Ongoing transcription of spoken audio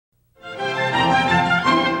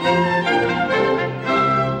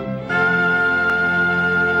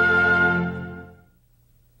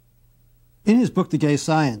book, The Gay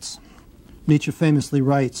Science, Nietzsche famously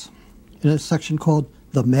writes in a section called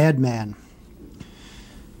The Madman,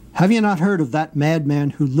 "Have you not heard of that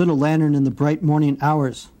madman who lit a lantern in the bright morning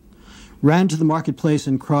hours, ran to the marketplace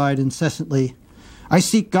and cried incessantly, 'I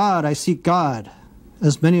seek God, I seek God.'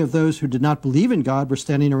 As many of those who did not believe in God were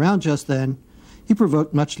standing around just then, he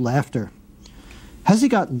provoked much laughter. 'Has he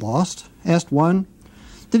got lost?' asked one.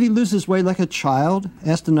 'Did he lose his way like a child?'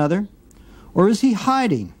 asked another. 'Or is he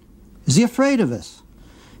hiding? Is he afraid of us?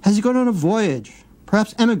 Has he gone on a voyage?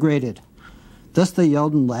 Perhaps emigrated?' Thus they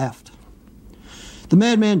yelled and laughed. The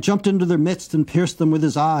madman jumped into their midst and pierced them with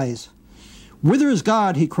his eyes. 'Whither is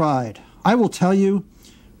God?' he cried. 'I will tell you.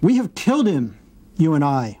 We have killed him, you and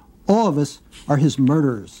I. All of us are his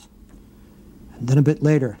murderers.' And then a bit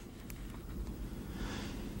later,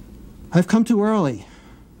 'I've come too early,'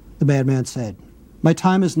 the madman said. 'My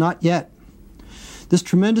time is not yet. This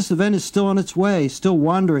tremendous event is still on its way, still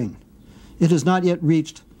wandering. It has not yet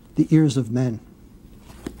reached the ears of men.'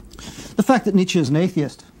 The fact that Nietzsche is an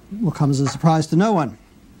atheist will come as a surprise to no one.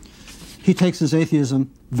 He takes his atheism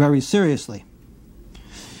very seriously.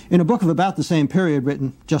 In a book of about the same period,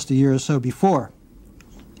 written just a year or so before,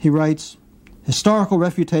 he writes, "Historical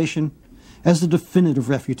refutation as the definitive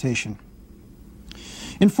refutation.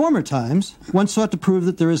 In former times, one sought to prove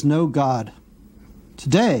that there is no God.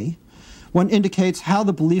 Today, one indicates how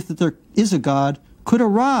the belief that there is a God could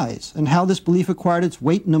arise and how this belief acquired its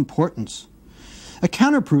weight and importance. A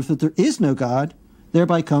counterproof that there is no God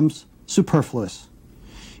thereby comes superfluous.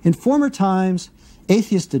 In former times,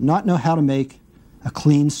 atheists did not know how to make a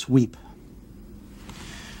clean sweep."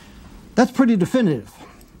 That's pretty definitive.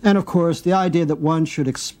 And of course, the idea that one should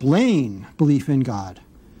explain belief in God,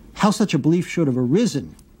 how such a belief should have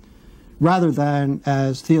arisen, rather than,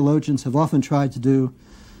 as theologians have often tried to do,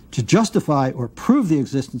 to justify or prove the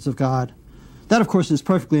existence of God, that of course is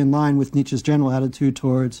perfectly in line with Nietzsche's general attitude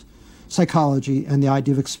towards psychology and the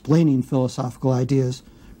idea of explaining philosophical ideas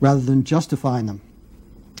rather than justifying them.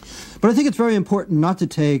 But I think it's very important not to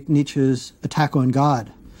take Nietzsche's attack on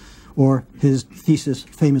God, or his thesis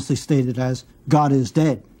famously stated as "God is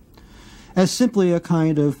dead," as simply a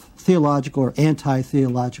kind of theological or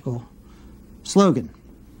anti-theological slogan.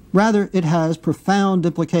 Rather, it has profound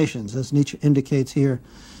implications, as Nietzsche indicates here,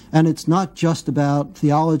 and it's not just about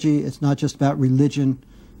theology, it's not just about religion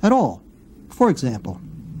at all. For example,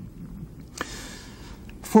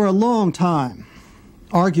 for a long time,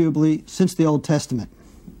 arguably since the Old Testament,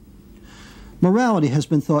 morality has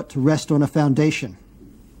been thought to rest on a foundation,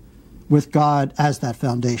 with God as that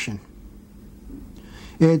foundation.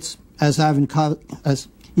 It's, as Ivan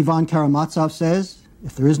Karamazov says,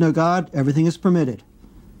 if there is no God, everything is permitted.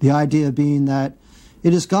 The idea being that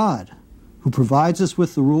it is God who provides us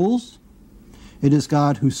with the rules, it is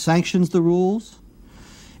God who sanctions the rules,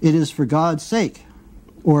 it is for God's sake,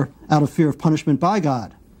 or out of fear of punishment by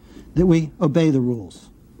God, that we obey the rules.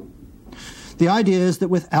 The idea is that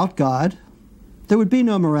without God, there would be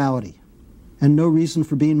no morality and no reason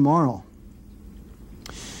for being moral.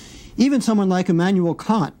 Even someone like Immanuel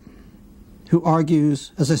Kant, who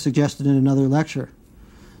argues, as I suggested in another lecture,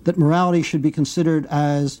 that morality should be considered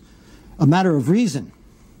as a matter of reason,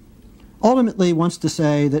 ultimately wants to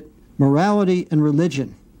say that morality and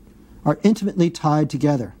religion are intimately tied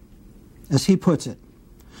together. As he puts it,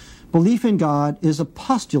 belief in God is a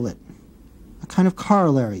postulate, a kind of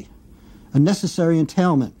corollary, a necessary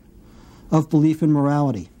entailment of belief in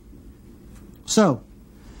morality. So,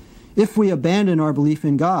 if we abandon our belief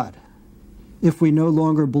in God, if we no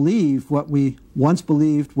longer believe what we once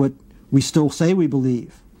believed, what we still say we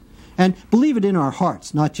believe, and believe it in our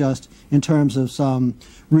hearts, not just in terms of some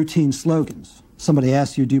routine slogans. Somebody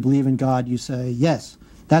asks you, do you believe in God? You say, yes.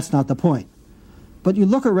 That's not the point. But you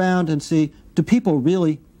look around and see, do people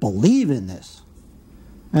really believe in this?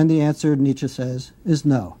 And the answer, Nietzsche says, is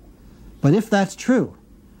no. But if that's true,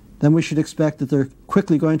 then we should expect that they're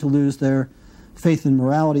quickly going to lose their faith in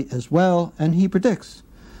morality as well, and he predicts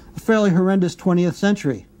a fairly horrendous 20th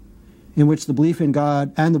century in which the belief in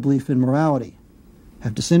God and the belief in morality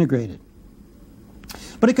have disintegrated.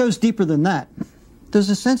 But it goes deeper than that. There's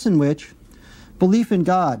a sense in which belief in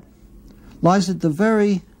God lies at the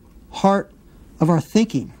very heart of our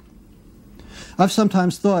thinking. I've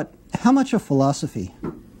sometimes thought how much of philosophy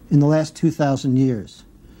in the last 2,000 years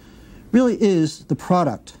really is the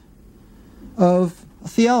product of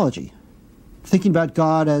theology, thinking about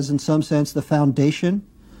God as, in some sense, the foundation,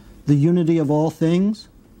 the unity of all things,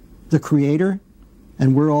 the creator,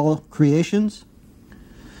 and we're all creations.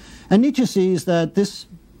 And Nietzsche sees that this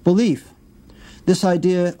belief, this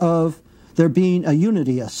idea of there being a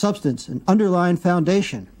unity, a substance, an underlying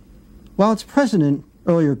foundation, while it's present in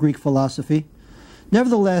earlier Greek philosophy,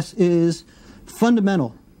 nevertheless is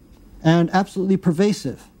fundamental and absolutely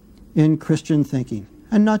pervasive in Christian thinking,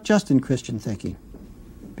 and not just in Christian thinking.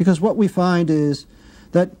 Because what we find is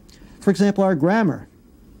that, for example, our grammar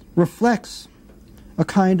reflects a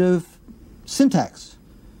kind of syntax: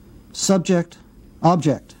 subject,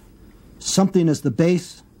 object, something as the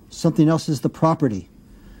base, something else as the property,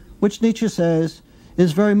 which Nietzsche says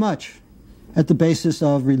is very much at the basis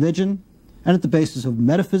of religion, and at the basis of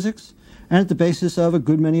metaphysics, and at the basis of a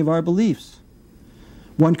good many of our beliefs.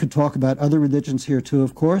 One could talk about other religions here too,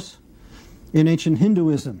 of course. In ancient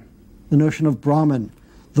Hinduism, the notion of Brahman,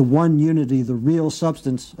 the one unity, the real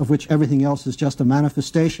substance of which everything else is just a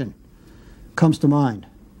manifestation, comes to mind.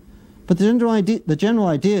 But the general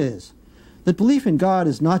idea is that belief in God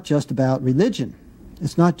is not just about religion.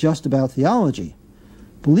 It's not just about theology.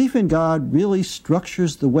 Belief in God really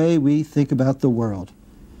structures the way we think about the world.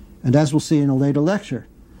 And as we'll see in a later lecture,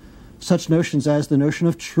 such notions as the notion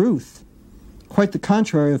of truth, quite the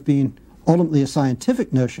contrary of being ultimately a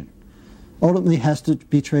scientific notion, ultimately has to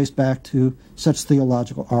be traced back to such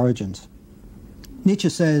theological origins. Nietzsche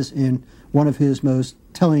says in one of his most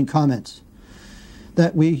telling comments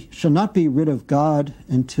that we shall not be rid of God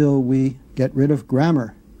until we get rid of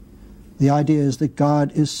grammar. The idea is that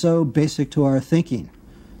God is so basic to our thinking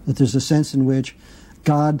that there's a sense in which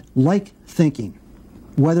God-like thinking,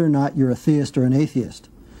 whether or not you're a theist or an atheist,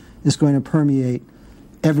 is going to permeate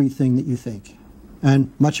everything that you think.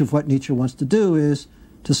 And much of what Nietzsche wants to do is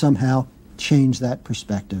to somehow change that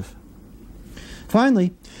perspective.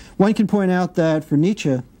 Finally, one can point out that for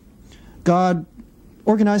Nietzsche, God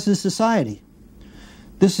organizes society.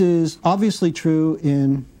 This is obviously true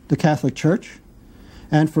in the Catholic Church,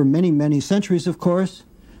 and for many, many centuries, of course,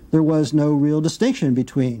 there was no real distinction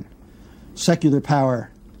between secular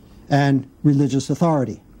power and religious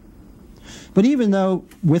authority. But even though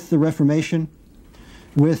with the Reformation,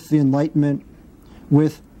 with the Enlightenment,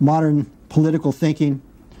 with modern political thinking,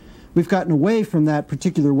 we've gotten away from that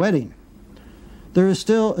particular wedding, there is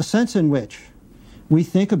still a sense in which we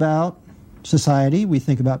think about society, we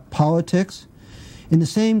think about politics, in the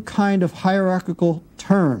same kind of hierarchical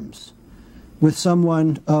terms, with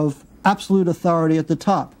someone of absolute authority at the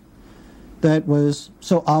top that was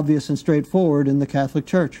so obvious and straightforward in the Catholic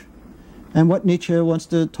Church. And what Nietzsche wants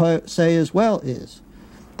to say as well is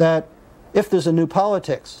that if there's a new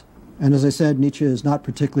politics, and as I said, Nietzsche is not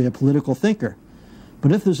particularly a political thinker,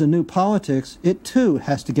 but if there's a new politics, it too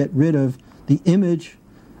has to get rid of the image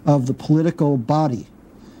of the political body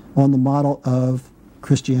on the model of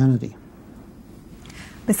Christianity.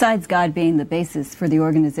 Besides God being the basis for the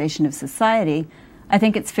organization of society, I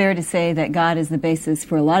think it's fair to say that God is the basis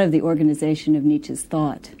for a lot of the organization of Nietzsche's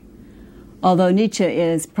thought. Although Nietzsche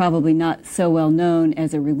is probably not so well known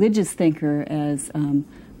as a religious thinker as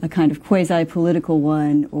a kind of quasi-political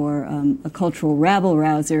one or a cultural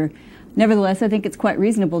rabble-rouser, nevertheless, I think it's quite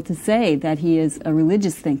reasonable to say that he is a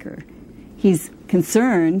religious thinker. He's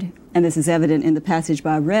concerned, and this is evident in the passage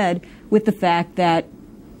Bob read, with the fact that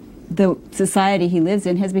the society he lives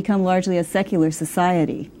in has become largely a secular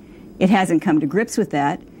society. It hasn't come to grips with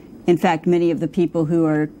that. In fact, many of the people who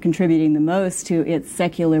are contributing the most to its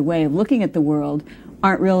secular way of looking at the world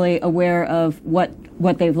aren't really aware of what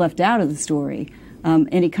they've left out of the story,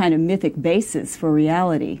 any kind of mythic basis for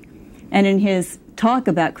reality. And in his talk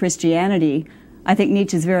about Christianity, I think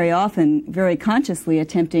Nietzsche is very often, very consciously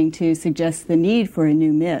attempting to suggest the need for a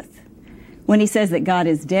new myth. When he says that God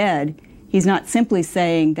is dead, he's not simply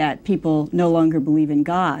saying that people no longer believe in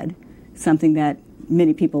God, something that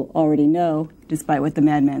many people already know, despite what the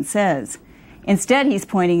madman says. Instead, he's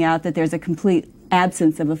pointing out that there's a complete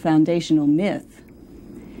absence of a foundational myth.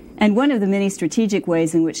 And one of the many strategic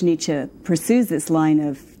ways in which Nietzsche pursues this line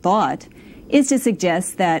of thought is to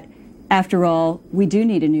suggest that, after all, we do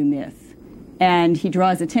need a new myth. And he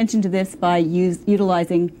draws attention to this by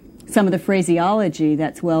utilizing some of the phraseology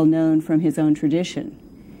that's well known from his own tradition.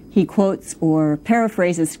 He quotes or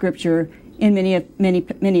paraphrases scripture in many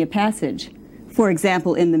a passage. For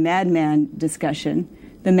example, in the madman discussion,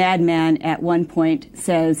 the madman at one point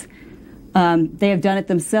says, they have done it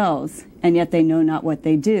themselves, and yet they know not what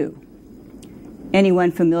they do.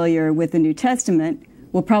 Anyone familiar with the New Testament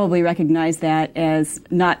will probably recognize that as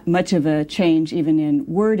not much of a change even in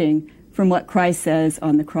wording from what Christ says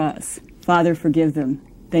on the cross. Father, forgive them.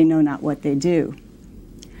 They know not what they do.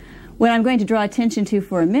 What I'm going to draw attention to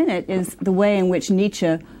for a minute is the way in which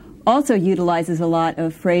Nietzsche also utilizes a lot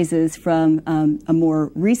of phrases from a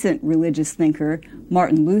more recent religious thinker,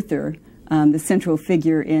 Martin Luther, the central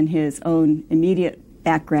figure in his own immediate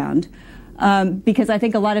background, because I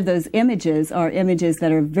think a lot of those images are images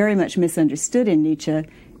that are very much misunderstood in Nietzsche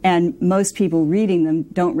And most people reading them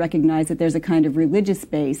don't recognize that there's a kind of religious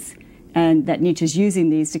base, and that Nietzsche's using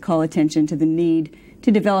these to call attention to the need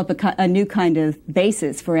to develop a new kind of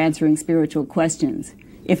basis for answering spiritual questions.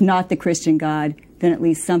 If not the Christian God, then at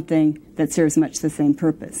least something that serves much the same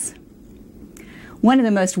purpose. One of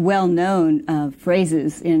the most well-known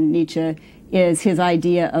phrases in Nietzsche is his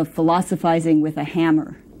idea of philosophizing with a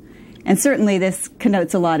hammer. And certainly this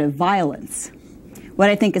connotes a lot of violence. What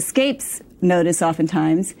I think escapes notice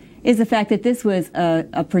oftentimes is the fact that this was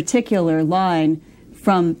a particular line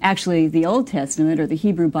from actually the Old Testament or the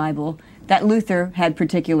Hebrew Bible that Luther had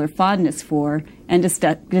particular fondness for and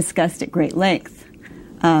discussed at great length.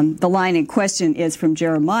 The line in question is from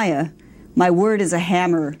Jeremiah, "My word is a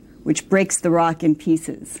hammer which breaks the rock in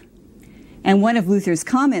pieces." And one of Luther's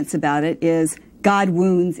comments about it is, God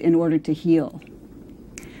wounds in order to heal.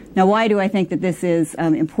 Now, why do I think that this is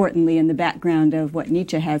importantly in the background of what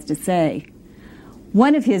Nietzsche has to say?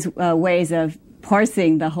 One of his ways of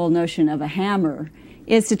parsing the whole notion of a hammer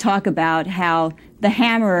is to talk about how the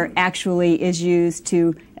hammer actually is used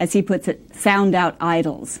to, as he puts it, sound out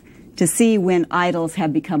idols, to see when idols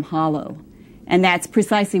have become hollow. And that's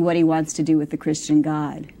precisely what he wants to do with the Christian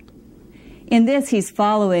God. In this, he's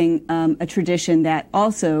following a tradition that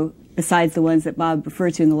also, besides the ones that Bob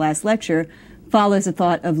referred to in the last lecture, follows the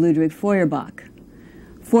thought of Ludwig Feuerbach.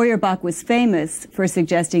 Feuerbach was famous for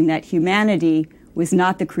suggesting that humanity was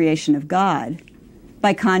not the creation of God.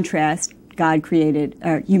 By contrast,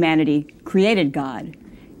 humanity created God.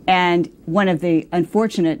 And one of the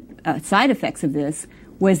unfortunate side effects of this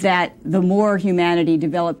was that the more humanity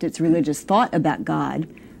developed its religious thought about God,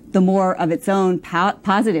 the more of its own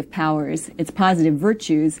positive powers, its positive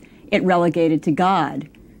virtues, it relegated to God,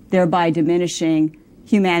 thereby diminishing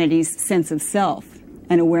humanity's sense of self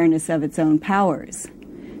and awareness of its own powers.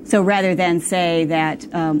 So rather than say that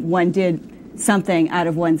one did something out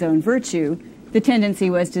of one's own virtue, the tendency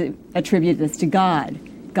was to attribute this to God.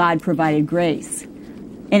 God provided grace.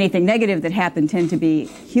 Anything negative that happened tended to be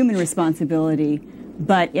human responsibility,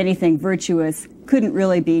 but anything virtuous couldn't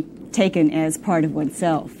really be taken as part of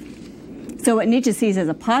oneself. So what Nietzsche sees as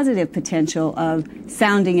a positive potential of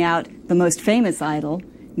sounding out the most famous idol,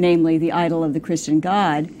 namely the idol of the Christian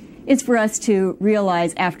God, is for us to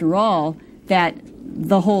realize, after all, that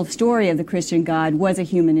the whole story of the Christian God was a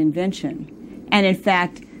human invention. And in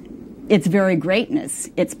fact, its very greatness,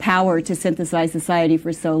 its power to synthesize society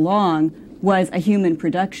for so long, was a human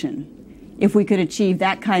production. If we could achieve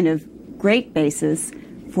that kind of great basis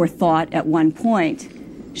for thought at one point,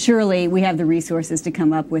 surely we have the resources to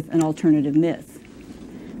come up with an alternative myth.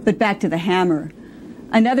 But back to the hammer.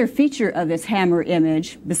 Another feature of this hammer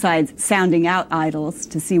image, besides sounding out idols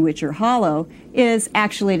to see which are hollow, is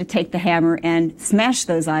actually to take the hammer and smash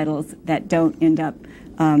those idols that don't end up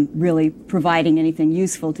really providing anything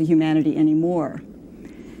useful to humanity anymore.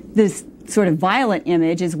 This sort of violent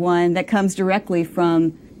image is one that comes directly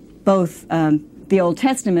from both the Old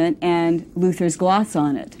Testament and Luther's gloss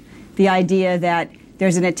on it. The idea that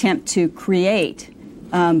there's an attempt to create,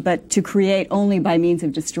 but to create only by means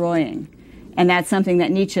of destroying. And that's something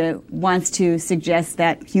that Nietzsche wants to suggest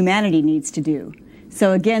that humanity needs to do.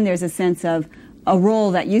 So again, there's a sense of a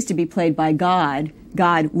role that used to be played by God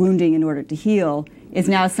wounding in order to heal, is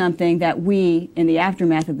now something that we, in the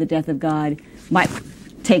aftermath of the death of God, might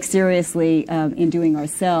take seriously in doing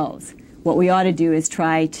ourselves. What we ought to do is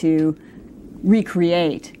try to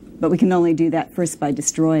recreate, but we can only do that first by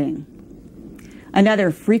destroying.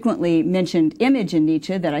 Another frequently mentioned image in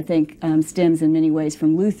Nietzsche that I think stems in many ways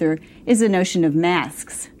from Luther is the notion of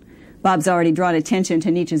masks. Bob's already drawn attention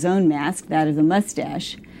to Nietzsche's own mask, that of the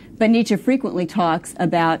mustache, but Nietzsche frequently talks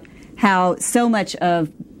about how so much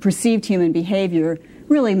of perceived human behavior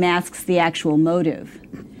really masks the actual motive.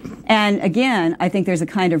 And again, I think there's a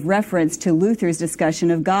kind of reference to Luther's discussion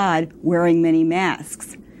of God wearing many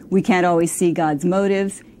masks. We can't always see God's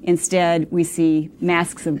motives. Instead, we see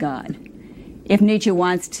masks of God. If Nietzsche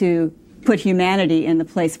wants to put humanity in the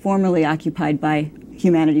place formerly occupied by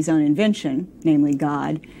humanity's own invention, namely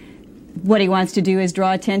God, what he wants to do is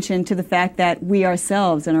draw attention to the fact that we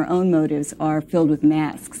ourselves and our own motives are filled with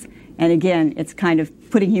masks. And again, it's kind of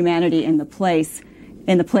putting humanity in the place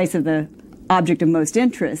of the object of most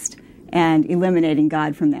interest and eliminating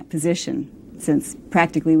God from that position, since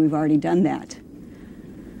practically we've already done that.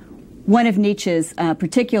 One of Nietzsche's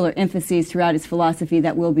particular emphases throughout his philosophy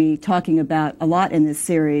that we'll be talking about a lot in this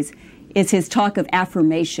series is his talk of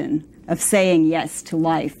affirmation, of saying yes to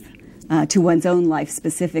life, to one's own life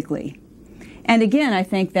specifically. And again, I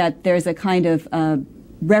think that there's a kind of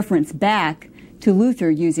reference back to Luther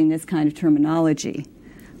using this kind of terminology.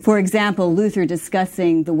 For example, Luther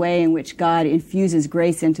discussing the way in which God infuses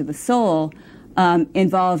grace into the soul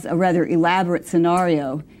involves a rather elaborate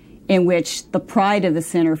scenario in which the pride of the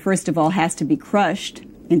sinner, first of all, has to be crushed,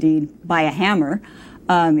 indeed, by a hammer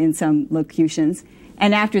in some locutions.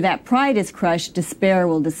 And after that pride is crushed, despair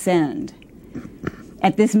will descend.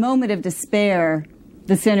 At this moment of despair,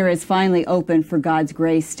 the sinner is finally open for God's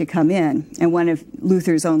grace to come in. And one of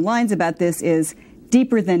Luther's own lines about this is,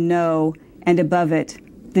 "Deeper than no, and above it,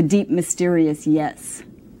 the deep mysterious yes."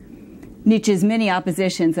 Nietzsche's many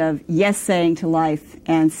oppositions of yes saying to life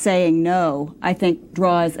and saying no, I think,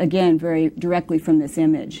 draws, again, very directly from this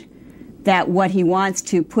image. That what he wants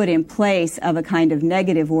to put in place of a kind of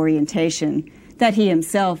negative orientation that he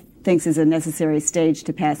himself thinks is a necessary stage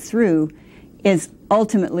to pass through is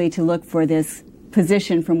ultimately to look for this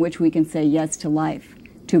position from which we can say yes to life,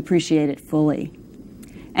 to appreciate it fully.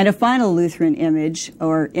 And a final Lutheran image,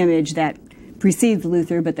 or image that precedes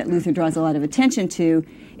Luther but that Luther draws a lot of attention to,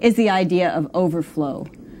 is the idea of overflow.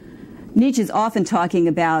 Nietzsche is often talking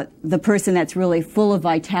about the person that's really full of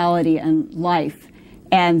vitality and life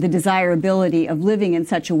and the desirability of living in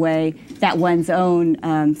such a way that one's own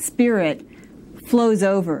spirit flows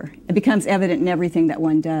over. It becomes evident in everything that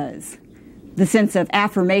one does. The sense of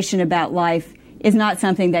affirmation about life is not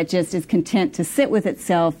something that just is content to sit with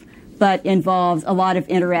itself, but involves a lot of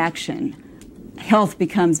interaction. Health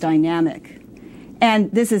becomes dynamic.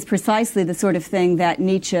 And this is precisely the sort of thing that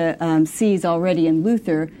Nietzsche sees already in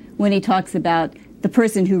Luther when he talks about the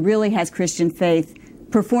person who really has Christian faith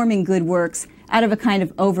performing good works out of a kind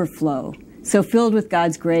of overflow. So filled with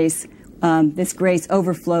God's grace, this grace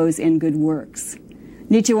overflows in good works.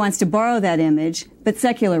 Nietzsche wants to borrow that image, but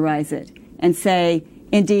secularize it and say,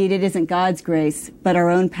 indeed, it isn't God's grace, but our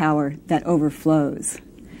own power that overflows.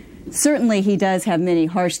 Certainly, he does have many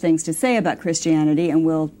harsh things to say about Christianity, and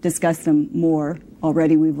we'll discuss them more.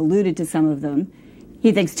 Already we've alluded to some of them.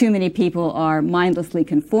 He thinks too many people are mindlessly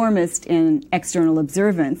conformist in external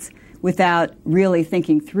observance without really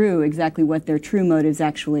thinking through exactly what their true motives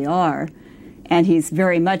actually are. And he's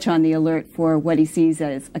very much on the alert for what he sees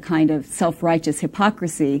as a kind of self-righteous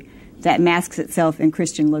hypocrisy that masks itself in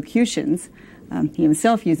Christian locutions. He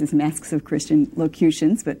himself uses masks of Christian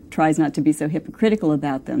locutions, but tries not to be so hypocritical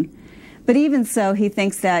about them. But even so, he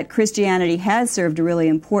thinks that Christianity has served a really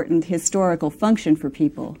important historical function for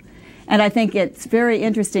people. And I think it's very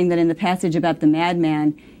interesting that in the passage about the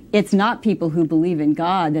madman, it's not people who believe in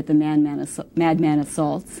God that the madman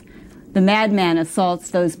assaults. The madman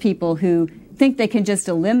assaults those people who think they can just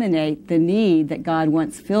eliminate the need that God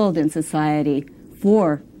once filled in society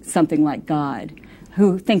for something like God,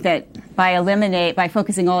 who think that by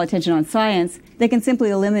focusing all attention on science, they can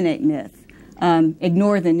simply eliminate myth.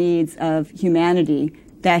 Ignore the needs of humanity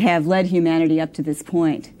that have led humanity up to this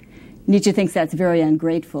point. Nietzsche thinks that's very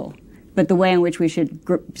ungrateful, but the way in which we should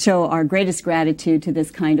show our greatest gratitude to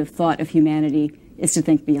this kind of thought of humanity is to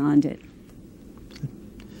think beyond it.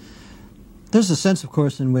 There's a sense, of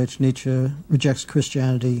course, in which Nietzsche rejects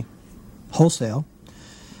Christianity wholesale,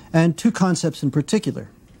 and two concepts in particular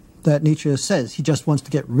that Nietzsche says he just wants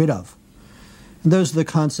to get rid of. And those are the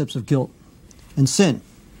concepts of guilt and sin.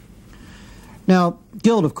 Now,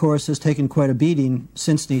 guilt, of course, has taken quite a beating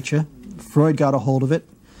since Nietzsche. Freud got a hold of it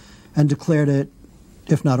and declared it,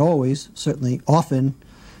 if not always, certainly often,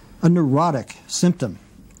 a neurotic symptom.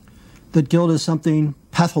 That guilt is something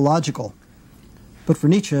pathological. But for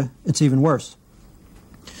Nietzsche, it's even worse.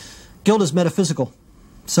 Guilt is metaphysical.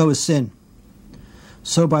 So is sin.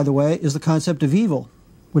 So, by the way, is the concept of evil,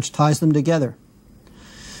 which ties them together.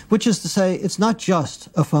 Which is to say, it's not just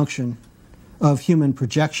a function of human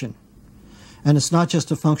projection. And it's not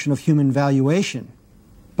just a function of human valuation,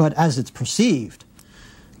 but as it's perceived,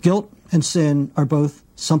 guilt and sin are both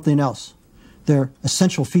something else. They're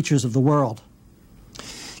essential features of the world.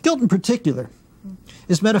 Guilt in particular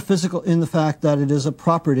is metaphysical in the fact that it is a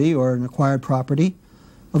property or an acquired property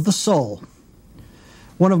of the soul.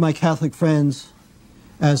 One of my Catholic friends,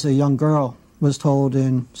 as a young girl, was told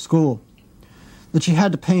in school that she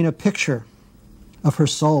had to paint a picture of her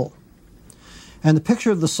soul. And the picture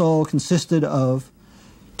of the soul consisted of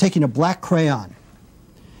taking a black crayon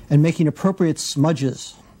and making appropriate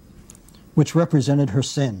smudges which represented her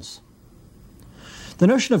sins. The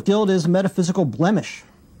notion of guilt is a metaphysical blemish.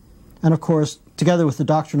 And of course, together with the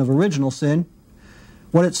doctrine of original sin,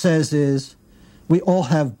 what it says is we all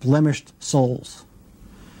have blemished souls.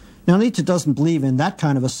 Now, Nietzsche doesn't believe in that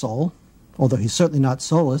kind of a soul, although he's certainly not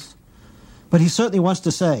soulless, but he certainly wants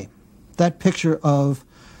to say that picture of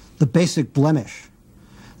the basic blemish,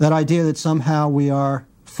 that idea that somehow we are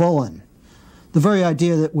fallen, the very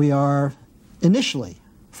idea that we are initially,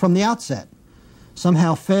 from the outset,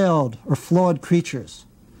 somehow failed or flawed creatures,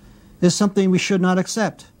 is something we should not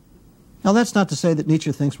accept. Now, that's not to say that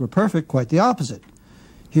Nietzsche thinks we're perfect, quite the opposite.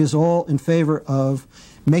 He is all in favor of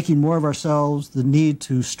making more of ourselves the need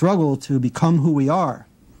to struggle to become who we are.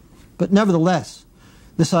 But nevertheless,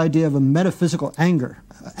 this idea of a metaphysical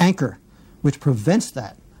anchor which prevents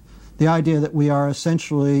that, the idea that we are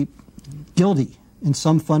essentially guilty in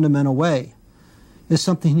some fundamental way, is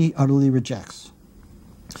something he utterly rejects.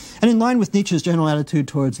 And in line with Nietzsche's general attitude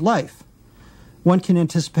towards life, one can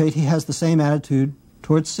anticipate he has the same attitude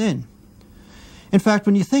towards sin. In fact,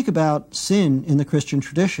 when you think about sin in the Christian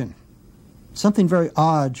tradition, something very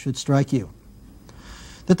odd should strike you.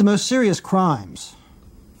 That the most serious crimes,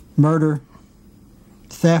 murder,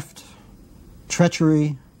 theft,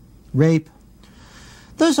 treachery, rape,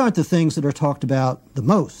 those aren't the things that are talked about the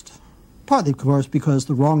most. Partly, of course, because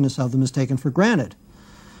the wrongness of them is taken for granted.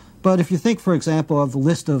 But if you think, for example, of the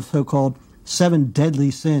list of so-called 7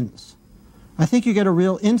 deadly sins, I think you get a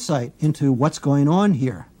real insight into what's going on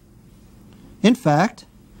here. In fact,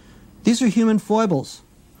 these are human foibles.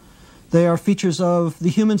 They are features of the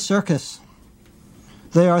human circus.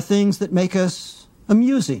 They are things that make us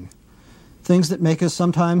amusing, things that make us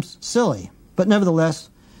sometimes silly. But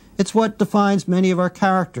nevertheless, it's what defines many of our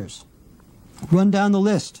characters. Run down the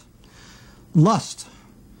list. Lust.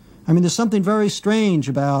 I mean, there's something very strange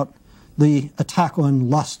about the attack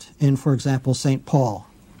on lust in, for example, St. Paul.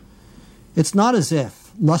 It's not as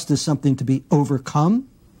if lust is something to be overcome.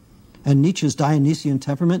 And Nietzsche's Dionysian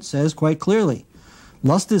temperament says quite clearly,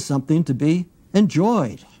 lust is something to be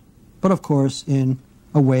enjoyed, but of course in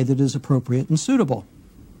a way that is appropriate and suitable.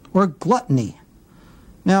 Or gluttony.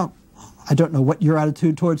 Now, I don't know what your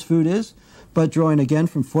attitude towards food is, but drawing again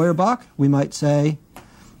from Feuerbach, we might say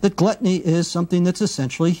that gluttony is something that's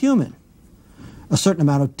essentially human. A certain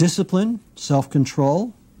amount of discipline,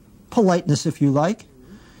 self-control, politeness if you like,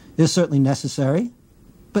 is certainly necessary,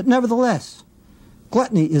 but nevertheless,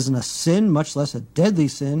 gluttony isn't a sin, much less a deadly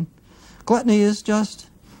sin. Gluttony is just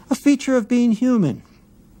a feature of being human.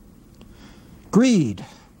 Greed.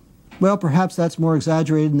 Well, perhaps that's more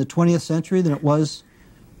exaggerated in the 20th century than it was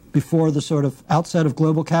before the sort of outset of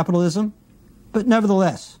global capitalism. But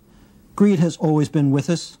nevertheless, greed has always been with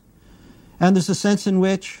us. And there's a sense in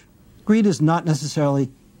which greed is not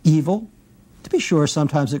necessarily evil. To be sure,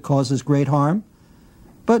 sometimes it causes great harm.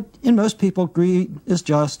 But in most people, greed is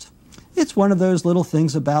just, it's one of those little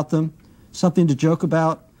things about them, something to joke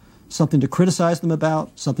about, something to criticize them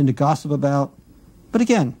about, something to gossip about. But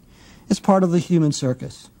again, it's part of the human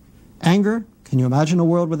circus. Anger, can you imagine a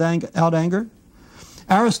world without anger?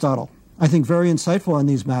 Aristotle, I think very insightful on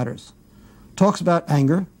these matters, talks about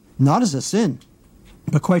anger not as a sin,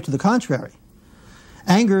 but quite to the contrary.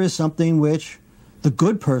 Anger is something which the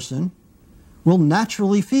good person will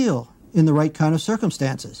naturally feel in the right kind of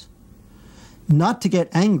circumstances. Not to get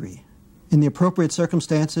angry in the appropriate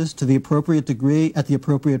circumstances, to the appropriate degree, at the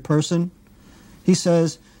appropriate person, he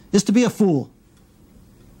says, is to be a fool.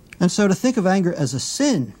 And so to think of anger as a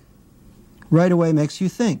sin right away makes you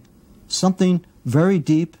think something very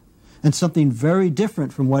deep and something very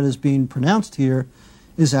different from what is being pronounced here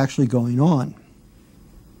is actually going on.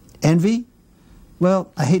 Envy?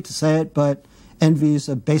 Well, I hate to say it, but envy is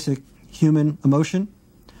a basic human emotion.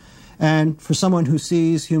 And for someone who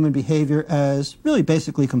sees human behavior as really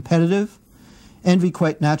basically competitive, envy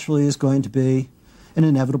quite naturally is going to be an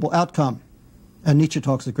inevitable outcome. And Nietzsche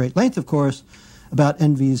talks at great length, of course, about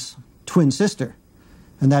envy's twin sister,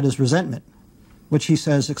 and that is resentment, which he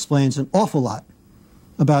says explains an awful lot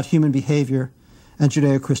about human behavior and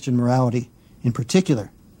Judeo-Christian morality in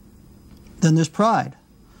particular. Then there's pride.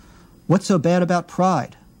 What's so bad about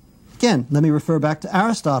pride? Again, let me refer back to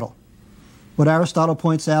Aristotle. What Aristotle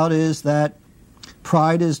points out is that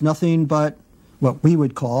pride is nothing but what we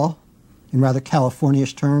would call, in rather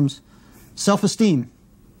California-ish terms, self-esteem,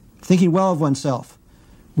 thinking well of oneself,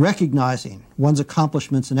 recognizing one's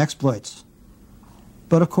accomplishments and exploits.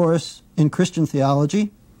 But of course, in Christian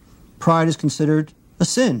theology, pride is considered a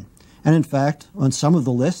sin. And in fact, on some of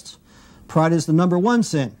the lists, pride is the #1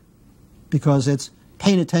 sin, because it's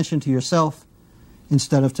paying attention to yourself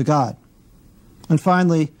instead of to God. And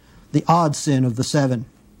finally, the odd sin of the 7,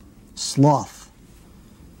 sloth.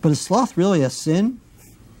 But is sloth really a sin?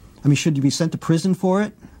 I mean, should you be sent to prison for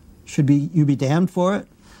it? Should you be damned for it?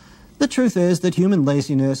 The truth is that human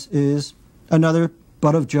laziness is another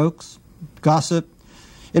butt of jokes, gossip.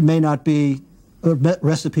 It may not be a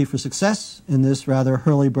recipe for success in this rather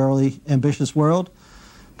hurly-burly, ambitious world,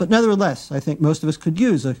 but nevertheless, I think most of us could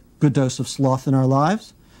use a good dose of sloth in our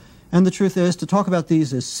lives. And the truth is, to talk about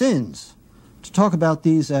these as sins, to talk about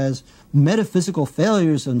these as metaphysical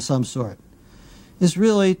failures in some sort, is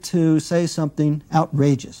really to say something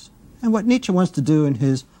outrageous. And what Nietzsche wants to do in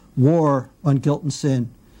his war on guilt and sin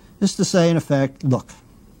is to say, in effect, look,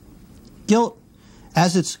 guilt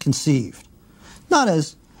as it's conceived, not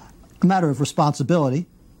as a matter of responsibility,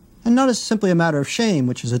 and not as simply a matter of shame,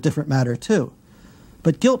 which is a different matter too,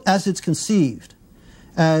 but guilt as it's conceived,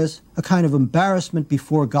 as a kind of embarrassment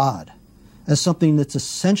before God, as something that's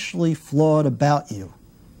essentially flawed about you,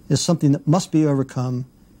 is something that must be overcome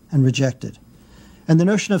and rejected. And the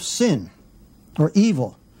notion of sin, or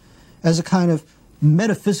evil, as a kind of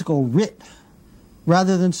metaphysical writ,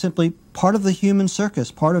 rather than simply part of the human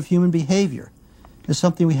circus, part of human behavior, is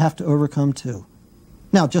something we have to overcome too.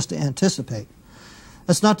 Now, just to anticipate,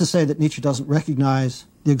 that's not to say that Nietzsche doesn't recognize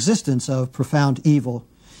the existence of profound evil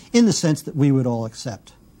in the sense that we would all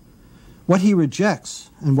accept. What he rejects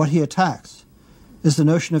and what he attacks is the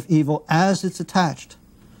notion of evil as it's attached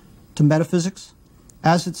to metaphysics,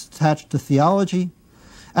 as it's attached to theology,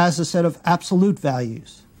 as a set of absolute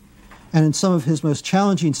values. And in some of his most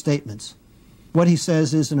challenging statements, what he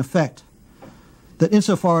says is, in effect, that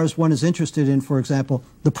insofar as one is interested in, for example,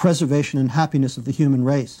 the preservation and happiness of the human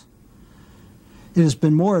race, it has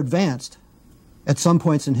been more advanced at some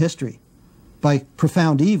points in history by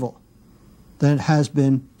profound evil than it has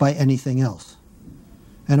been by anything else.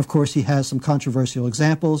 And of course, he has some controversial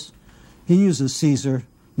examples. He uses Caesar,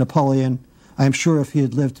 Napoleon. I am sure if he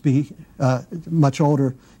had lived to be much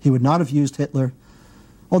older, he would not have used Hitler.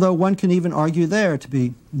 Although one can even argue there, to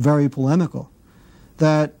be very polemical,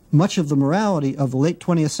 that much of the morality of the late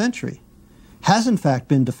 20th century has in fact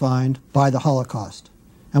been defined by the Holocaust.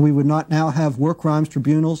 And we would not now have war crimes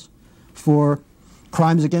tribunals for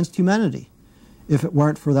crimes against humanity if it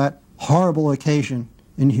weren't for that horrible occasion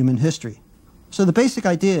in human history. So the basic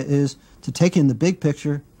idea is to take in the big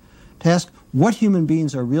picture, to ask what human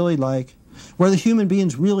beings are really like, whether human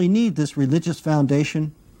beings really need this religious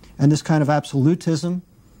foundation and this kind of absolutism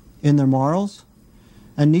in their morals.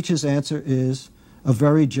 And Nietzsche's answer is a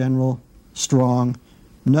very general, strong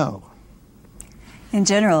no. In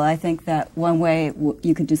general, I think that one way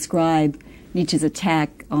you could describe Nietzsche's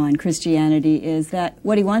attack on Christianity is that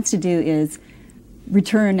what he wants to do is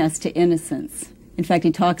return us to innocence. In fact,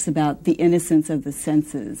 he talks about the innocence of the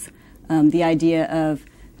senses, the idea of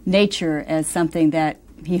nature as something that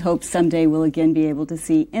he hopes someday we'll again be able to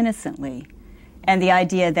see innocently, and the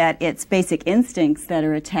idea that it's basic instincts that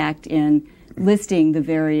are attacked in listing the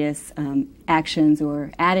various actions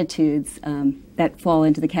or attitudes that fall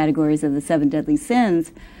into the categories of the 7 deadly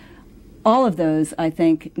sins. All of those, I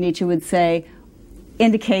think, Nietzsche would say,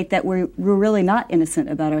 indicate that we're really not innocent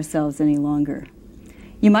about ourselves any longer.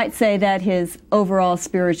 You might say that his overall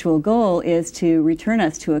spiritual goal is to return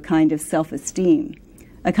us to a kind of self-esteem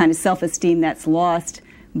that's lost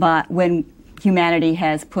when humanity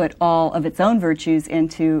has put all of its own virtues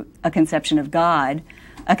into a conception of God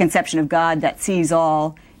that sees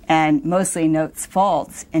all and mostly notes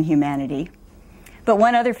faults in humanity. But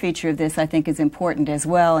one other feature of this I think is important as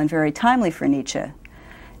well and very timely for Nietzsche.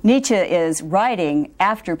 Nietzsche is writing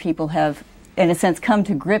after people have, in a sense, come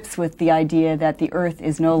to grips with the idea that the Earth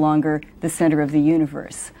is no longer the center of the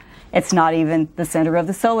universe. It's not even the center of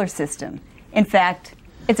the solar system. In fact,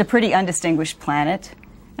 it's a pretty undistinguished planet,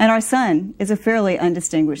 and our sun is a fairly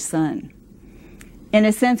undistinguished sun. In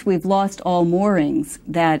a sense, we've lost all moorings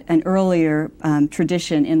that an earlier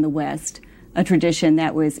tradition in the West, a tradition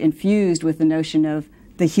that was infused with the notion of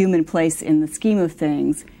the human place in the scheme of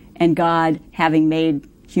things and God having made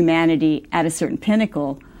humanity at a certain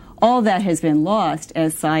pinnacle, all that has been lost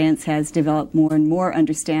as science has developed more and more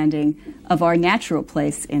understanding of our natural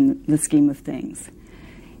place in the scheme of things.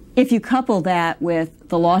 If you couple that with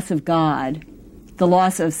the loss of God, the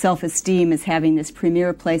loss of self-esteem as having this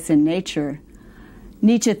premier place in nature,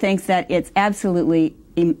 Nietzsche thinks that it's absolutely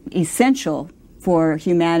essential for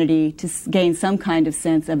humanity to gain some kind of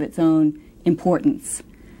sense of its own importance.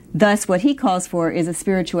 Thus, what he calls for is a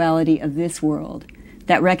spirituality of this world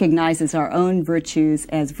that recognizes our own virtues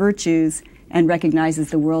as virtues and recognizes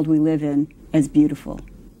the world we live in as beautiful.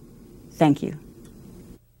 Thank you.